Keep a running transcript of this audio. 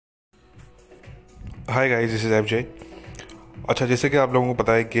Hi guys, this is FJ. अच्छा, जैसे कि आप लोगों को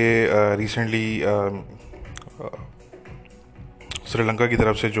पता है कि रिसेंटली श्रीलंका की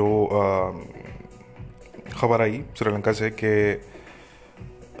तरफ से जो खबर आई श्रीलंका से कि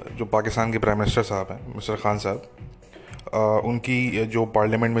जो पाकिस्तान के प्राइम मिनिस्टर साहब हैं मिस्टर खान साहब, उनकी जो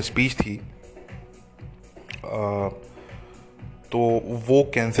पार्लियामेंट में स्पीच थी, तो वो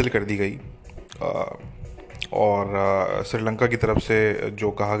कैंसिल कर दी गई। और श्रीलंका की तरफ से जो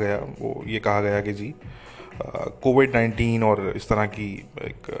कहा गया वो ये कहा गया कि जी कोविड-19 और इस तरह की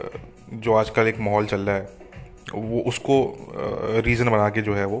एक जो आजकल एक माहौल चल रहा है वो उसको रीज़न बना के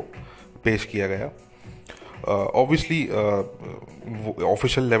जो है वो पेश किया गया। ऑब्वियसली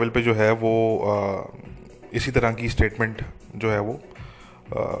ऑफिशियल लेवल पे जो है वो इसी तरह की स्टेटमेंट जो है वो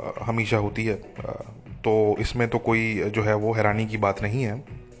हमेशा होती है। तो इसमें तो कोई जो है वो हैरानी की बात नहीं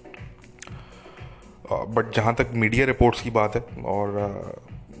है। बट जहाँ तक मीडिया रिपोर्ट्स की बात है, और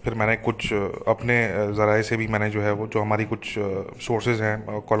फिर मैंने कुछ अपने ज़राए से भी मैंने जो है वो जो हमारी कुछ सोर्सेज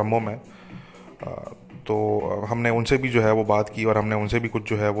हैं कोलंबो में, तो हमने उनसे भी जो है वो बात की और हमने उनसे भी कुछ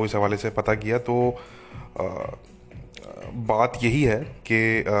जो है वो इस हवाले से पता किया। तो बात यही है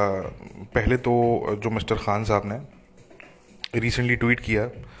कि पहले तो जो मिस्टर खान साहब ने रिसेंटली ट्वीट किया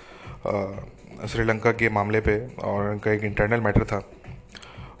श्रीलंका के मामले पे, और उनका एक इंटरनल मैटर था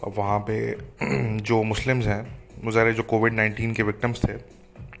वहाँ पे जो मुस्लिम्स हैं, मुज़ाहिर जो कोविड-19 के विक्टिम्स थे,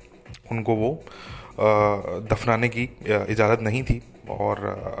 उनको वो दफनाने की इजाज़त नहीं थी। और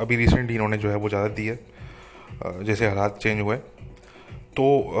अभी रिसेंटली इन्होंने जो है वो इजाज़त दी है जैसे हालात चेंज हुए। तो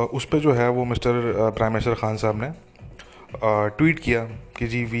उस पे जो है वो मिस्टर प्राइम मिनिस्टर खान साहब ने ट्वीट किया कि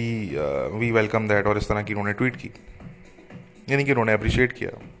जी वी वेलकम दैट, और इस तरह की उन्होंने ट्वीट की, यानी कि उन्होंने अप्रिशिएट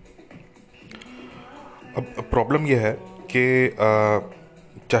किया। अब प्रॉब्लम यह है कि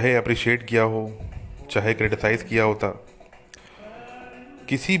चाहे अप्रिशिएट किया हो, चाहे क्रिटिसाइज़ किया होता,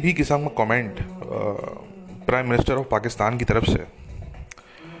 किसी भी किस्म का comment prime minister of Pakistan की तरफ से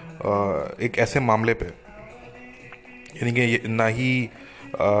एक ऐसे मामले पे, यानी कि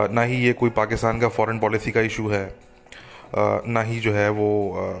ना ही ये कोई पाकिस्तान का फॉरेन पॉलिसी का इशू है, ना ही जो है वो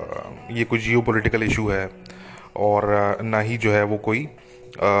ये कोई जियो पॉलिटिकल इशू है, और ना ही जो है वो कोई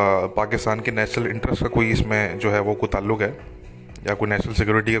पाकिस्तान के नेशनल इंटरेस्ट का कोई इसमें जो है वो कोई ताल्लुक़ है, या कोई नेशनल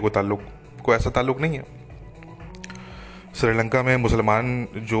सिक्योरिटी का कोई ताल्लुक़, कोई ऐसा ताल्लुक़ नहीं है। श्रीलंका में मुसलमान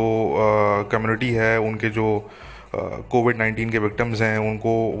जो कम्युनिटी है, उनके जो कोविड-19 के विक्टिम्स हैं,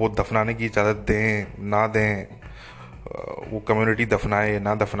 उनको वो दफनाने की इजाज़त दें ना दें, वो कम्युनिटी दफनाए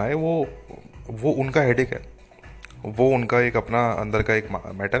ना दफनाए, वो उनका हेडेक है, वो उनका एक अपना अंदर का एक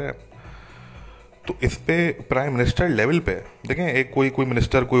मैटर है। तो इस पे प्राइम मिनिस्टर लेवल पे देखें, एक कोई कोई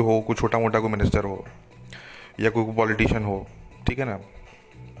मिनिस्टर कोई हो, कोई छोटा मोटा कोई मिनिस्टर हो, या कोई पॉलिटिशियन हो, ठीक है ना,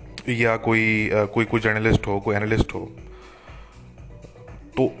 या कोई जर्नलिस्ट हो, कोई एनालिस्ट हो,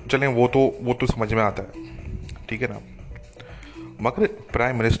 तो चलें वो तो समझ में आता है, ठीक है ना। मगर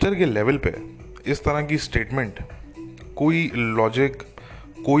प्राइम मिनिस्टर के लेवल पे इस तरह की स्टेटमेंट, कोई लॉजिक,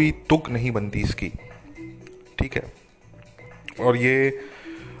 कोई तुक नहीं बनती इसकी, ठीक है। और ये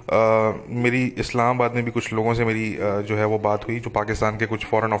मेरी इस्लामाबाद में भी कुछ लोगों से मेरी जो है वो बात हुई, जो पाकिस्तान के कुछ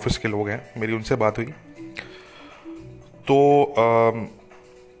फॉरेन ऑफिस के लोग हैं, मेरी उनसे बात हुई। तो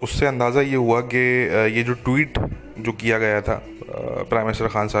उससे अंदाज़ा ये हुआ कि ये जो ट्वीट जो किया गया था प्राइम मिनिस्टर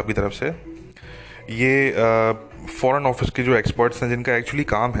खान साहब की तरफ से, ये फॉरेन ऑफिस के जो एक्सपर्ट्स हैं, जिनका एक्चुअली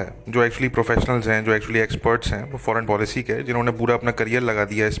काम है, जो एक्चुअली प्रोफेशनल्स हैं, जो एक्चुअली एक्सपर्ट्स हैं वो फॉरेन पॉलिसी के, जिन्होंने पूरा अपना करियर लगा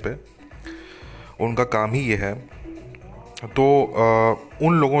दिया इस पर, उनका काम ही ये है। तो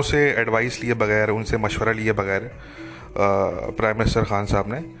उन लोगों से एडवाइस लिए बगैर, उनसे मशवरा लिए बगैर प्राइम मिनिस्टर खान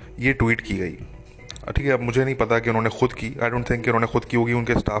साहब ने ये ट्वीट की गई, ठीक है। अब मुझे नहीं पता कि उन्होंने ख़ुद की, आई डोंट थिंक कि उन्होंने ख़ुद की होगी,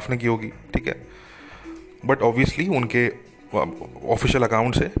 उनके स्टाफ ने की होगी, ठीक है। बट ऑब्वियसली उनके ऑफिशियल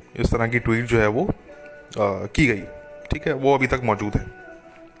अकाउंट से इस तरह की ट्वीट जो है वो की गई, ठीक है, वो अभी तक मौजूद है।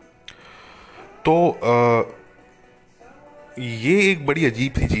 तो ये एक बड़ी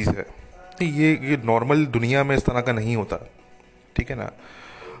अजीब सी चीज़ है। ये नॉर्मल दुनिया में इस तरह का नहीं होता, ठीक है ना।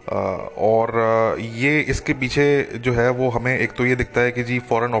 और ये इसके पीछे जो है वो हमें एक तो ये दिखता है कि जी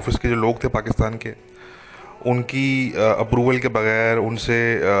फॉरेन ऑफिस के जो लोग थे पाकिस्तान के, उनकी अप्रूवल के बगैर, उनसे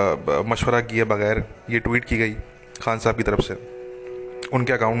मशवरा किए बगैर ये ट्वीट की गई खान साहब की तरफ से,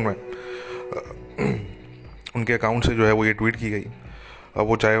 उनके अकाउंट में, उनके अकाउंट से जो है वो ये ट्वीट की गई।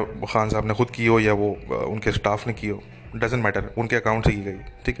 वो चाहे खान साहब ने ख़ुद की हो या वो उनके स्टाफ ने की हो, डजेंट मैटर, उनके अकाउंट से की गई,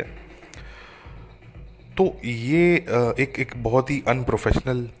 ठीक है। तो ये एक बहुत ही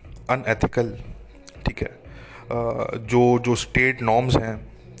अनप्रोफेशनल, अनएथिकल, ठीक है, जो स्टेट नॉर्म्स हैं,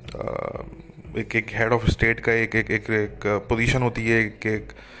 एक हेड ऑफ स्टेट का एक पोजीशन होती है,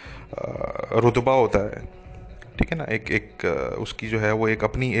 एक रुतबा होता है, ठीक है ना, एक उसकी जो है वो एक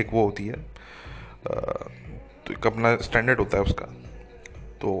अपनी एक वो होती है, तो एक अपना स्टैंडर्ड होता है उसका।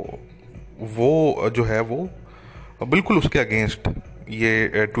 तो वो जो है वो बिल्कुल उसके अगेंस्ट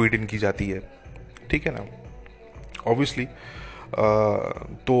ये ट्वीट इनकी जाती है, ठीक है ना। ऑब्वियसली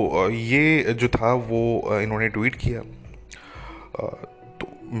तो ये जो था वो इन्होंने ट्वीट किया। तो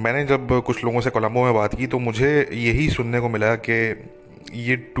मैंने जब कुछ लोगों से कोलंबो में बात की तो मुझे यही सुनने को मिला कि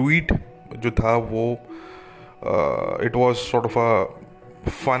ये ट्वीट जो था वो it was sort of a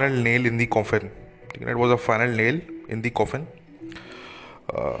final nail in the coffin, ठीक है, it was a final nail in the coffin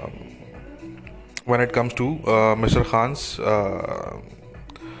when it comes to Mr. Khan's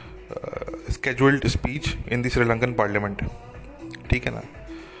scheduled speech in the Sri Lankan parliament, ठीक है ना।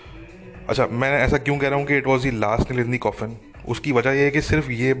 अच्छा, मैं ऐसा क्यों कह रहा हूँ कि it was the last nail in the coffin? उसकी वजह यह है कि सिर्फ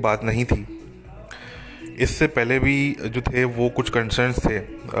ये बात नहीं थी, इससे पहले भी जो थे वो कुछ कंसर्न्स थे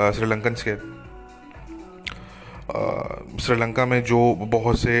श्रीलंकन के। श्रीलंका में जो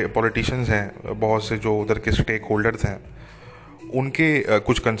बहुत से पॉलिटिशियंस हैं, बहुत से जो उधर के स्टेक होल्डर्स हैं, उनके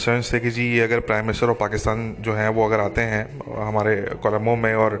कुछ कंसर्न्स थे कि जी अगर प्राइम मिनिस्टर ऑफ पाकिस्तान जो हैं वो अगर आते हैं हमारे कोलंबो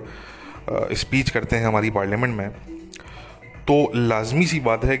में और स्पीच करते हैं हमारी पार्लियामेंट में, तो लाजमी सी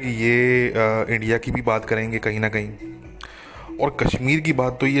बात है कि ये इंडिया की भी बात करेंगे कहीं ना कहीं, और कश्मीर की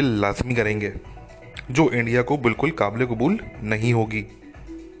बात तो ये लाजमी करेंगे, जो इंडिया को बिल्कुल काबिल कबूल नहीं होगी।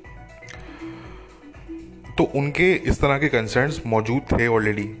 तो उनके इस तरह के कंसर्न्स मौजूद थे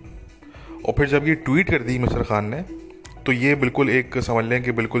ऑलरेडी, और फिर जब ये ट्वीट कर दी मिस्टर खान ने, तो ये बिल्कुल एक समझ लें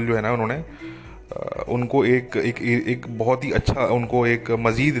कि बिल्कुल जो है ना उन्होंने उनको एक बहुत ही अच्छा, उनको एक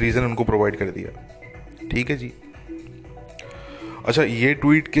मज़ीद रीज़न उनको प्रोवाइड कर दिया, ठीक है जी। अच्छा, ये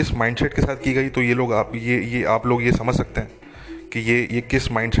ट्वीट किस माइंडसेट के साथ की गई, तो ये लोग आप लोग ये समझ सकते हैं कि ये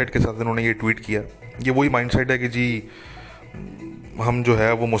किस माइंडसेट के साथ इन्होंने ये ट्वीट किया। ये वही माइंडसेट है कि जी हम जो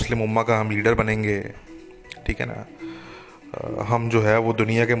है वो मुस्लिम उम्मा का हम लीडर बनेंगे, ठीक है ना। हम जो है वो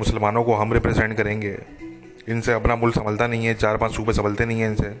दुनिया के मुसलमानों को हम रिप्रेजेंट करेंगे, इनसे अपना मुल्क संभलता नहीं है, 4-5 सूबे संभलते नहीं हैं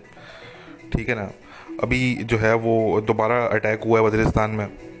इनसे, ठीक है ना। अभी जो है वो दोबारा अटैक हुआ है वज़ीरिस्तान में,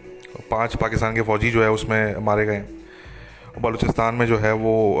 5 पाकिस्तान के फ़ौजी जो है उसमें मारे गए। बलूचिस्तान में जो है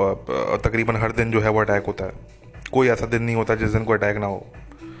वो तकरीबन हर दिन जो है वो अटैक होता है, कोई ऐसा दिन नहीं होता जिस दिन कोई अटैक ना हो,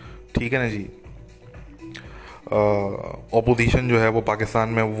 ठीक है ना जी। अपोजिशन जो है वो पाकिस्तान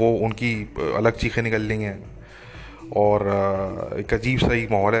में वो उनकी अलग चीखें निकल रही हैं, और एक अजीब सा ही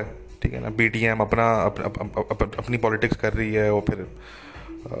माहौल है, ठीक है ना। पीटीएम अपनी पॉलिटिक्स कर रही है, और फिर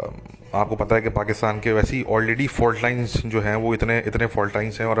आपको पता है कि पाकिस्तान के वैसे ही ऑलरेडी फॉल्ट लाइंस जो हैं वो इतने फॉल्ट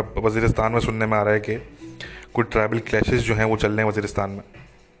लाइंस हैं, और अब वज़ीरिस्तान में सुनने में आ रहा है कि कुछ ट्राइबल क्लैशेस जो हैं वो चल रहे हैं वज़ीरिस्तान में।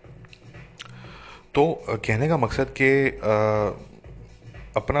 तो कहने का मकसद कि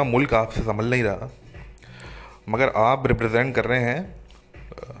अपना मुल्क आपसे संभल नहीं रहा, मगर आप रिप्रेजेंट कर रहे हैं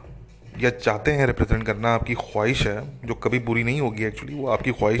या चाहते हैं रिप्रेजेंट करना, आपकी ख्वाहिश है जो कभी पूरी नहीं होगी, एक्चुअली वो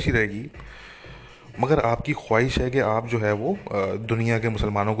आपकी ख्वाहिश ही रहेगी, मगर आपकी ख्वाहिश है कि आप जो है वो दुनिया के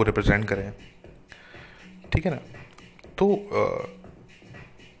मुसलमानों को रिप्रेजेंट करें, ठीक है ना। तो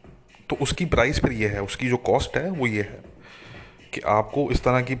तो उसकी प्राइस फिर ये है, उसकी जो कॉस्ट है वो ये है कि आपको इस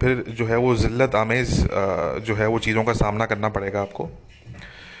तरह की फिर जो है वो ज़िल्लत आमेज़ जो है वो चीज़ों का सामना करना पड़ेगा आपको,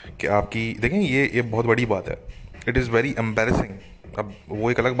 कि आपकी देखें ये बहुत बड़ी बात है, इट इज़ वेरी एम्बैरेसिंग। अब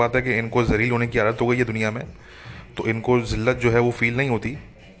वो एक अलग बात है कि इनको ज़लील होने की आदत हो गई है दुनिया में, तो इनको ज़िल्लत जो है वो फील नहीं होती।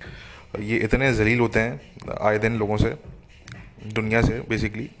 ये इतने ज़लील होते हैं आए दिन लोगों से, दुनिया से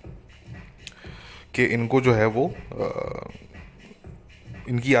बेसिकली, कि इनको जो है वो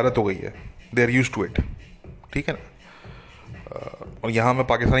इनकी आदत हो गई है, they are used to it, ठीक है ना। और यहाँ मैं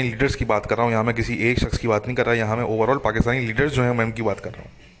पाकिस्तानी लीडर्स की बात कर रहा हूँ, यहाँ मैं किसी एक शख्स की बात नहीं कर रहा, यहाँ मैं ओवरऑल पाकिस्तानी लीडर्स जो हैं मैं उनकी बात कर रहा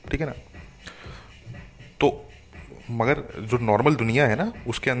हूँ, ठीक है ना। तो मगर जो नॉर्मल दुनिया है ना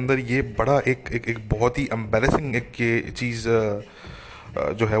उसके अंदर ये बड़ा एक बहुत ही एम्बैरेसिंग एक ये चीज़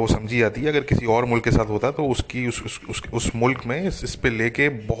जो है वो समझी जाती है। अगर किसी और मुल्क के साथ होता तो उसकी उस मुल्क में इस पे लेके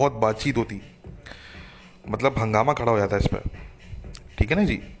बहुत बातचीत होती, मतलब हंगामा खड़ा हो जाता है इस पर, ठीक है ना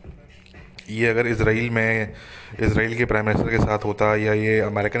जी। ये अगर इसराइल के प्राइम मिनिस्टर के साथ होता, या ये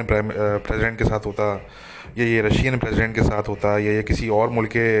अमेरिकन प्रेसिडेंट के साथ होता, या ये रशियन प्रेसिडेंट के साथ होता, या ये किसी और मुल्क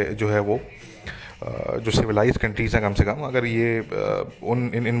के जो है वो जो सिविलाइज कंट्रीज़ हैं कम से कम, अगर ये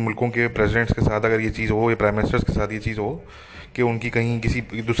इन मुल्कों के प्रेसिडेंट्स के साथ अगर ये चीज़ हो, या प्राइम मिनिस्टर्स के साथ ये चीज़ हो कि उनकी कहीं किसी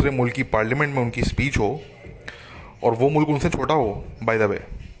दूसरे मुल्क की पार्लियामेंट में उनकी स्पीच हो, और वो मुल्क उनसे छोटा हो, बाय द वे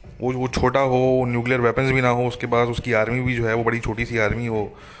वो छोटा हो, न्यूक्लियर वेपन्स भी ना हो उसके पास, उसकी आर्मी भी जो है वो बड़ी छोटी सी आर्मी हो,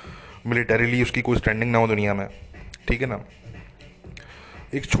 मिलिटरीली उसकी कोई स्टैंडिंग ना हो दुनिया में, ठीक है ना।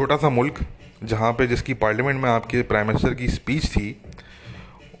 एक छोटा सा मुल्क जहाँ पे जिसकी पार्लियामेंट में आपके प्राइम मिनिस्टर की स्पीच थी,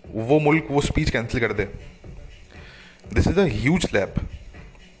 वो मुल्क वो स्पीच कैंसिल कर दे, this is a huge slap,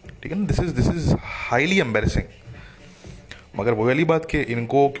 ठीक है ना। This is highly embarrassing. मगर वो वाली बात कि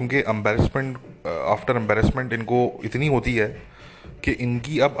इनको क्योंकि एम्बेरसमेंट आफ्टर एम्बेरसमेंट इनको इतनी होती है कि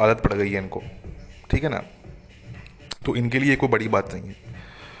इनकी अब आदत पड़ गई है इनको, ठीक है ना। तो इनके लिए कोई बड़ी बात नहीं है।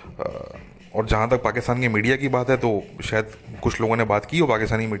 और जहाँ तक पाकिस्तान के मीडिया की बात है, तो शायद कुछ लोगों ने बात की हो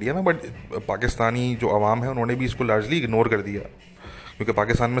पाकिस्तानी मीडिया में, बट पाकिस्तानी जो आवाम है उन्होंने भी इसको लार्जली इग्नोर कर दिया, क्योंकि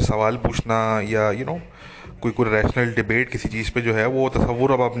पाकिस्तान में सवाल पूछना या कोई कोई रैशनल डिबेट किसी चीज़ पे जो है वो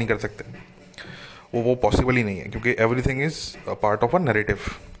तसव्वुर अब आप नहीं कर सकते, वो पॉसिबल ही नहीं है, क्योंकि everything is part of a narrative,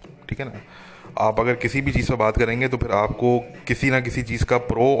 ठीक है ना। आप अगर किसी भी चीज़ पर बात करेंगे तो फिर आपको किसी ना किसी चीज़ का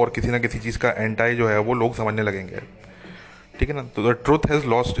प्रो और किसी ना किसी चीज़ का एंटाई जो है वो लोग समझने लगेंगे, ठीक है ना। तो the truth has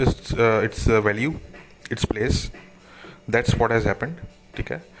lost its value, its place, that's what has happened,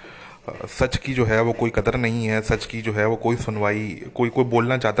 ठीक है। सच की जो है वो कोई कदर नहीं है, सच की जो है वो कोई सुनवाई, कोई कोई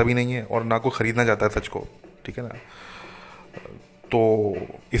बोलना चाहता भी नहीं है और ना कोई ख़रीदना चाहता है सच को, ठीक है ना। तो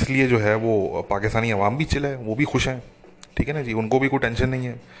इसलिए जो है वो पाकिस्तानी अवाम भी चिल है, वो भी खुश हैं, ठीक है ना जी, उनको भी कोई टेंशन नहीं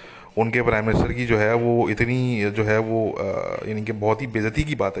है। उनके प्राइम मिनिस्टर की जो है वो इतनी जो है वो यानी कि बहुत ही बेइज्जती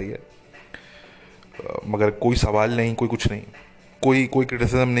की बात है ये। मगर कोई सवाल नहीं, कोई कुछ नहीं, कोई कोई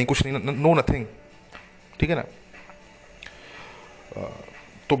क्रिटिसिज्म नहीं, कुछ नहीं, नो नथिंग, ठीक है ना।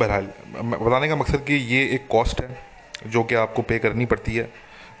 तो बहरहाल बताने का मकसद कि ये एक कॉस्ट है जो कि आपको पे करनी पड़ती है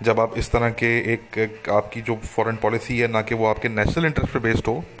जब आप इस तरह के एक आपकी जो फॉरेन पॉलिसी है ना कि वो आपके नेशनल इंटरेस्ट पे बेस्ड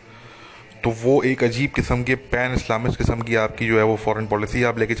हो, तो वो एक अजीब किस्म के पैन इस्लामिस्ट किस्म की आपकी जो है वो फॉरेन पॉलिसी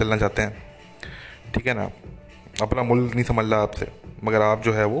आप लेके चलना चाहते हैं, ठीक है ना। अपना मुल्क नहीं समझ रहा आपसे, मगर आप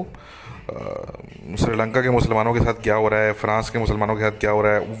जो है वो श्रीलंका के मुसलमानों के साथ क्या हो रहा है, फ्रांस के मुसलमानों के साथ क्या हो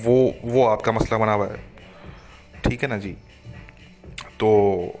रहा है, वो आपका मसला बना हुआ है, ठीक है ना जी। तो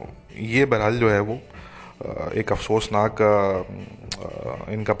ये बहरहाल जो है वो एक अफसोसनाक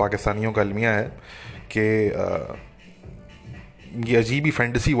इनका पाकिस्तानियों का अलमिया है कि ये अजीब ही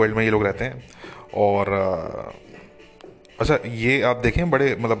फैंटेसी वर्ल्ड में ये लोग रहते हैं। और अच्छा, ये आप देखें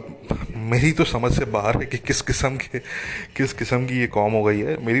बड़े मतलब मेरी तो समझ से बाहर है कि किस किस्म की ये कौम हो गई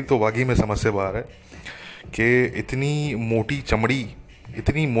है। मेरी तो वाकई में समझ से बाहर है कि इतनी मोटी चमड़ी,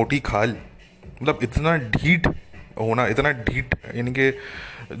 इतनी मोटी खाल, मतलब इतना ढीठ होना, इतना ढीठ, यानी कि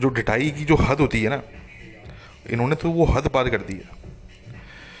जो ढिठाई की जो हद होती है ना, इन्होंने तो वो हद पार कर दी है।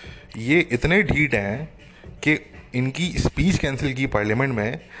 ये इतने ढीठ हैं कि इनकी स्पीच कैंसिल की पार्लियामेंट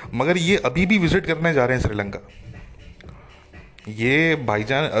में, मगर ये अभी भी विजिट करने जा रहे हैं श्रीलंका। ये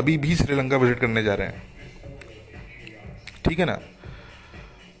भाईजान अभी भी श्रीलंका विजिट करने जा रहे हैं, ठीक है ना।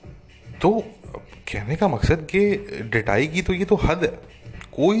 तो कहने का मकसद कि डिटाई की तो ये तो हद है।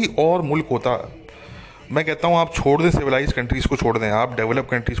 कोई और मुल्क होता, मैं कहता हूँ आप छोड़ दें सिविलाइज कंट्रीज़ को, छोड़ दें आप डेवलप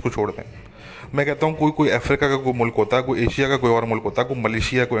कंट्रीज़ को, छोड़ दें, मैं कहता हूँ कोई कोई अफ्रीका का कोई मुल्क होता, कोई एशिया का कोई और मुल्क होता, कोई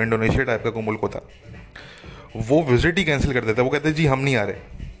मलेशिया, कोई इंडोनेशिया टाइप का कोई मुल्क होता, वो विजिट ही कैंसिल कर देता। वो कहते जी हम नहीं आ रहे,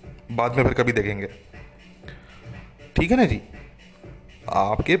 बाद में फिर कभी देखेंगे, ठीक है ना जी।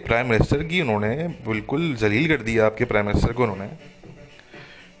 आपके प्राइम मिनिस्टर की उन्होंने बिल्कुल जलील कर दिया, आपके प्राइम मिनिस्टर को उन्होंने,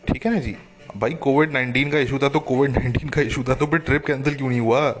 ठीक है ना जी। भाई कोविड-19 का इशू था तो कोविड-19 का इशू था, तो फिर ट्रिप कैंसिल क्यों नहीं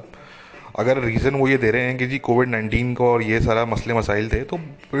हुआ? अगर रीज़न वो ये दे रहे हैं कि जी कोविड-19 को और ये सारा मसले मसाइल थे, तो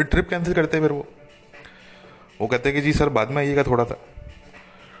फिर ट्रिप कैंसिल करते। फिर वो कहते हैं कि जी सर बाद में आइएगा थोड़ा सा,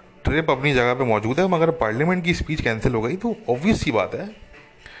 ट्रिप अपनी जगह पे मौजूद है, मगर पार्लियामेंट की स्पीच कैंसिल हो गई तो ऑब्वियस सी बात है।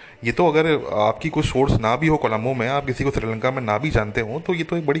 ये तो अगर आपकी कोई सोर्स ना भी हो कोलंबो में, आप किसी को श्रीलंका में ना भी जानते हो, तो ये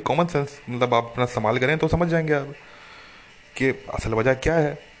तो एक बड़ी कॉमन सेंस, मतलब आप अपना इस्तेमाल करें तो समझ जाएंगे आप कि असल वजह क्या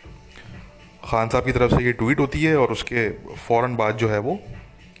है। खान साहब की तरफ से ये ट्वीट होती है और उसके फ़ौरन बाद जो है वो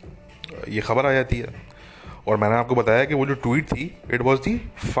ये खबर आ जाती है। और मैंने आपको बताया कि वो जो ट्वीट थी, it was the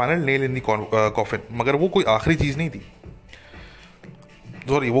final nail in the coffin, मगर वो कोई आखिरी चीज़ नहीं थी,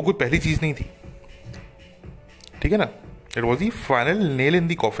 सॉरी वो कोई पहली चीज़ नहीं थी, ठीक है ना। It was the final nail in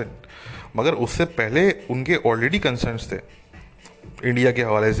the coffin, मगर उससे पहले उनके ऑलरेडी कंसर्न्स थे इंडिया के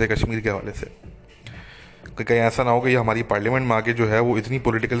हवाले से, कश्मीर के हवाले से, कि कहीं ऐसा ना हो कि ये हमारी पार्लियामेंट में आके जो है वो इतनी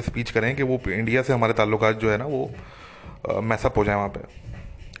पॉलिटिकल स्पीच करें कि वो इंडिया से हमारे ताल्लुकात जो है ना वो मैसअप हो जाए, वहाँ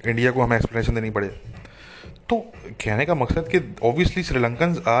पे इंडिया को हमें एक्सप्लेनेशन देनी पड़े। तो कहने का मकसद कि obviously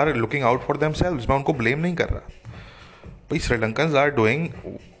श्रीलंकन्स are looking out for them selves, मैं उनको ब्लेम नहीं कर रहा भाई, श्रीलंकन्स are doing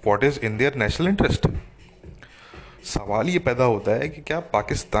what is in their national interest. सवाल ये पैदा होता है कि क्या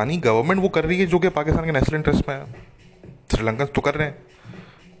पाकिस्तानी गवर्नमेंट वो कर रही है जो कि पाकिस्तान के नेशनल इंटरेस्ट में है? श्रीलंकन तो कर रहे हैं,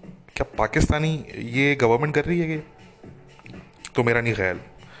 क्या पाकिस्तानी ये गवर्नमेंट कर रही है कि? तो मेरा नहीं ख्याल,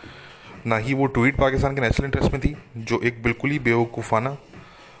 ना ही वो ट्वीट पाकिस्तान के नेशनल इंटरेस्ट में थी, जो एक बिल्कुल ही बेवकूफ़ाना,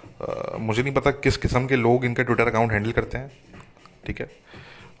 मुझे नहीं पता किस किस्म के लोग इनका ट्विटर अकाउंट हैंडल करते हैं, ठीक है,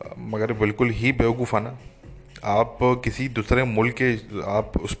 मगर बिल्कुल ही बेवकूफ़ाना। आप किसी दूसरे मुल्क के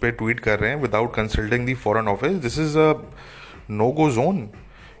आप उस पर ट्वीट कर रहे हैं without consulting the foreign office, this is a no go zone.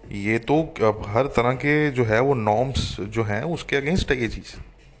 ये तो हर तरह के जो है वो नॉर्म्स जो हैं उसके अगेंस्ट है ये चीज़,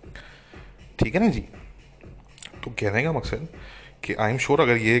 ठीक है ना जी। तो कहने का मकसद कि आई एम श्योर,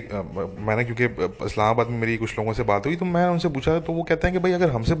 अगर ये मैंने, क्योंकि इस्लामाबाद में मेरी कुछ लोगों से बात हुई तो मैं उनसे पूछा, तो वो कहते हैं कि भाई अगर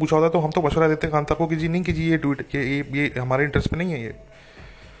हमसे पूछा होता तो हम तो मशवरा देते खान साहब को कि जी नहीं कीजिए, ये ट्वीट ये हमारे इंटरेस्ट में नहीं है ये।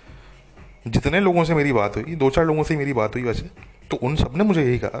 जितने लोगों से मेरी बात हुई, दो चार लोगों से मेरी बात हुई वैसे, तो उन सब ने मुझे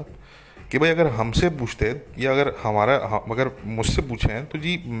यही कहा कि भाई अगर हमसे पूछते, या अगर अगर मुझसे पूछें तो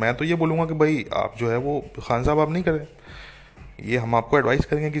जी मैं तो ये बोलूँगा कि भाई आप जो है वो खान साहब आप नहीं करें, ये हम आपको एडवाइस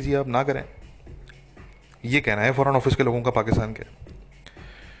करेंगे कि जी आप ना करें। ये कहना है फॉरेन ऑफिस के लोगों का पाकिस्तान के,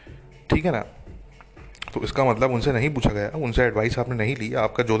 ठीक है ना। तो इसका मतलब उनसे नहीं पूछा गया, उनसे एडवाइस आपने नहीं ली,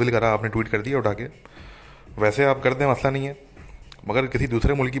 आपका जो दिल करा आपने ट्वीट कर दिया उठा के। वैसे आप कर दें मसला नहीं है, मगर किसी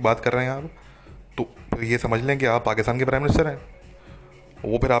दूसरे मुल्क की बात कर रहे हैं आप, तो फिर ये समझ लें कि आप पाकिस्तान के प्राइम मिनिस्टर हैं।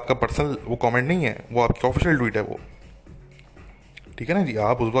 वो फिर आपका पर्सनल वो कमेंट नहीं है, वो आपकी ऑफिशियल ट्वीट है वो, ठीक है ना जी।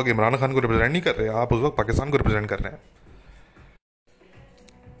 आप उस वक्त इमरान खान को रिप्रेजेंट नहीं कर रहे, आप उस वक्त पाकिस्तान को रिप्रेजेंट कर रहे हैं।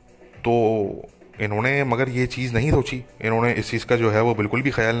 तो इन्होंने मगर ये चीज़ नहीं सोची, इन्होंने इस चीज़ का जो है वो बिल्कुल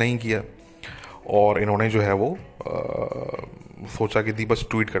भी ख्याल नहीं किया, और इन्होंने जो है वो सोचा कि दी बस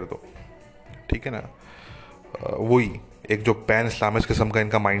ट्वीट कर दो, ठीक है ना। वही एक जो पैन इस्लामिस्ट किस्म का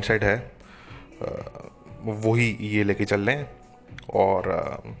इनका माइंडसेट है, वही ये लेके चल रहे हैं।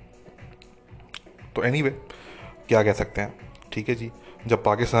 और तो एनीवे क्या कह सकते हैं, ठीक है जी। जब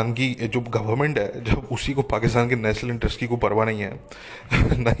पाकिस्तान की जो गवर्नमेंट है, जब उसी को पाकिस्तान के नेशनल इंटरेस्ट की कोई परवाह नहीं है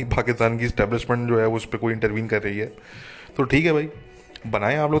ना ही पाकिस्तान की इस्टेब्लिशमेंट जो है उस पर कोई इंटरवीन कर रही है, तो ठीक है भाई,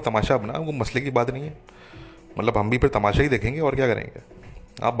 बनाएं आप लोग तमाशा अपना, वो मसले की बात नहीं है। मतलब हम भी फिर तमाशा ही देखेंगे और क्या करेंगे,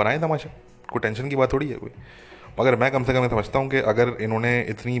 आप बनाएं तमाशा, कोई टेंशन की बात थोड़ी है कोई। मगर मैं कम से कम समझता हूँ कि अगर इन्होंने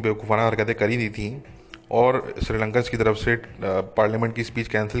इतनी बेवकूफ़ाना हरकतें करी दी थी और श्रीलंकन की तरफ से पार्लियामेंट की स्पीच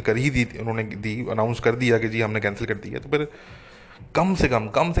कैंसिल कर ही दी, उन्होंने दी, अनाउंस कर दिया कि जी हमने कैंसिल कर दी है, तो फिर कम से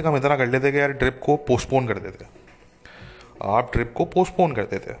कम इतना कर लेते कि यार ट्रिप को पोस्टपोन कर देते। आप ट्रिप को पोस्टपोन कर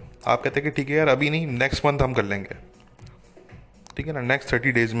देते, आप कहते कि ठीक है यार अभी नहीं, नेक्स्ट मंथ हम कर लेंगे, ठीक है ना, नेक्स्ट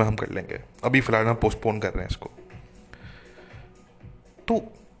 30 डेज में हम कर लेंगे, अभी फ़िलहाल हम पोस्टपोन कर रहे हैं इसको। तो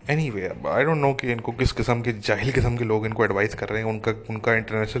एनीवे आई डोंट नो कि इनको किस किस्म के जाहिल किस्म के लोग इनको एडवाइस कर रहे हैं, उनका उनका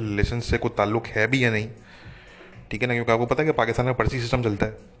इंटरनेशनल रिलेशन से कोई ताल्लुक है भी या नहीं, ठीक है ना। क्योंकि आपको पता है कि पाकिस्तान में पर्ची सिस्टम चलता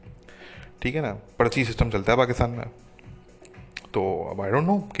है, ठीक है ना, पर्ची सिस्टम चलता है पाकिस्तान में। तो अब आई डोंट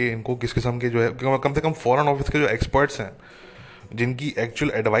नो कि इनको किस किस्म के जो है, क्योंकि कम से कम फॉरेन ऑफिस के जो एक्सपर्ट्स हैं जिनकी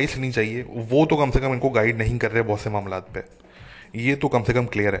एक्चुअल एडवाइस लेनी चाहिए, वो तो कम से कम इनको गाइड नहीं कर रहे बहुत से मामला पे, ये तो कम से कम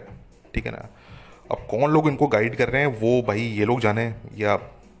क्लियर है, ठीक है ना। अब कौन लोग इनको गाइड कर रहे हैं वो भाई ये लोग जाने, या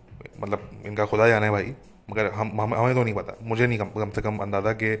मतलब इनका खुदा जाने भाई, मगर हमें तो नहीं पता, मुझे नहीं कम से कम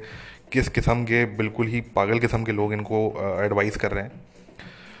अंदाज़ा कि किस किस्म के बिल्कुल ही पागल किस्म के लोग इनको एडवाइस कर रहे हैं,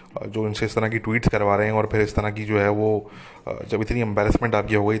 जो इनसे इस तरह की ट्वीट्स करवा रहे हैं, और फिर इस तरह की जो है वो जब इतनी एम्बेरसमेंट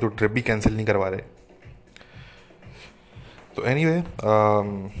आपकी हो गई तो ट्रिप भी कैंसिल नहीं करवा रहे। तो एनीवे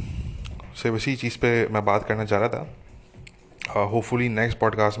सिर्फ इसी चीज़ पे मैं बात करना चाह रहा था। होपफुली नेक्स्ट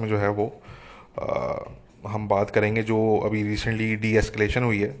पॉडकास्ट में जो है वो हम बात करेंगे जो अभी रिसेंटली डी एस्केलेशन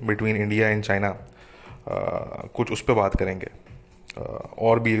हुई है बिटवीन इंडिया एंड चाइना, कुछ उस पर बात करेंगे।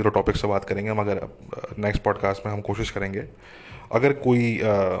 और भी एक दो टॉपिक से बात करेंगे, मगर नेक्स्ट पॉडकास्ट में हम कोशिश करेंगे, अगर कोई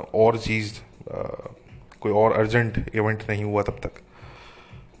और चीज़ कोई और अर्जेंट इवेंट नहीं हुआ तब तक,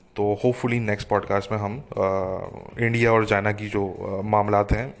 तो होपफुली नेक्स्ट पॉडकास्ट में हम इंडिया और चाइना की जो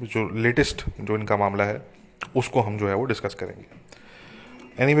मामलात हैं, जो लेटेस्ट जो इनका मामला है, उसको हम जो है वो डिस्कस करेंगे।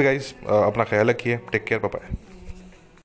 एनीवे गाइस, अपना ख्याल रखिए, टेक केयर, बाय बाय।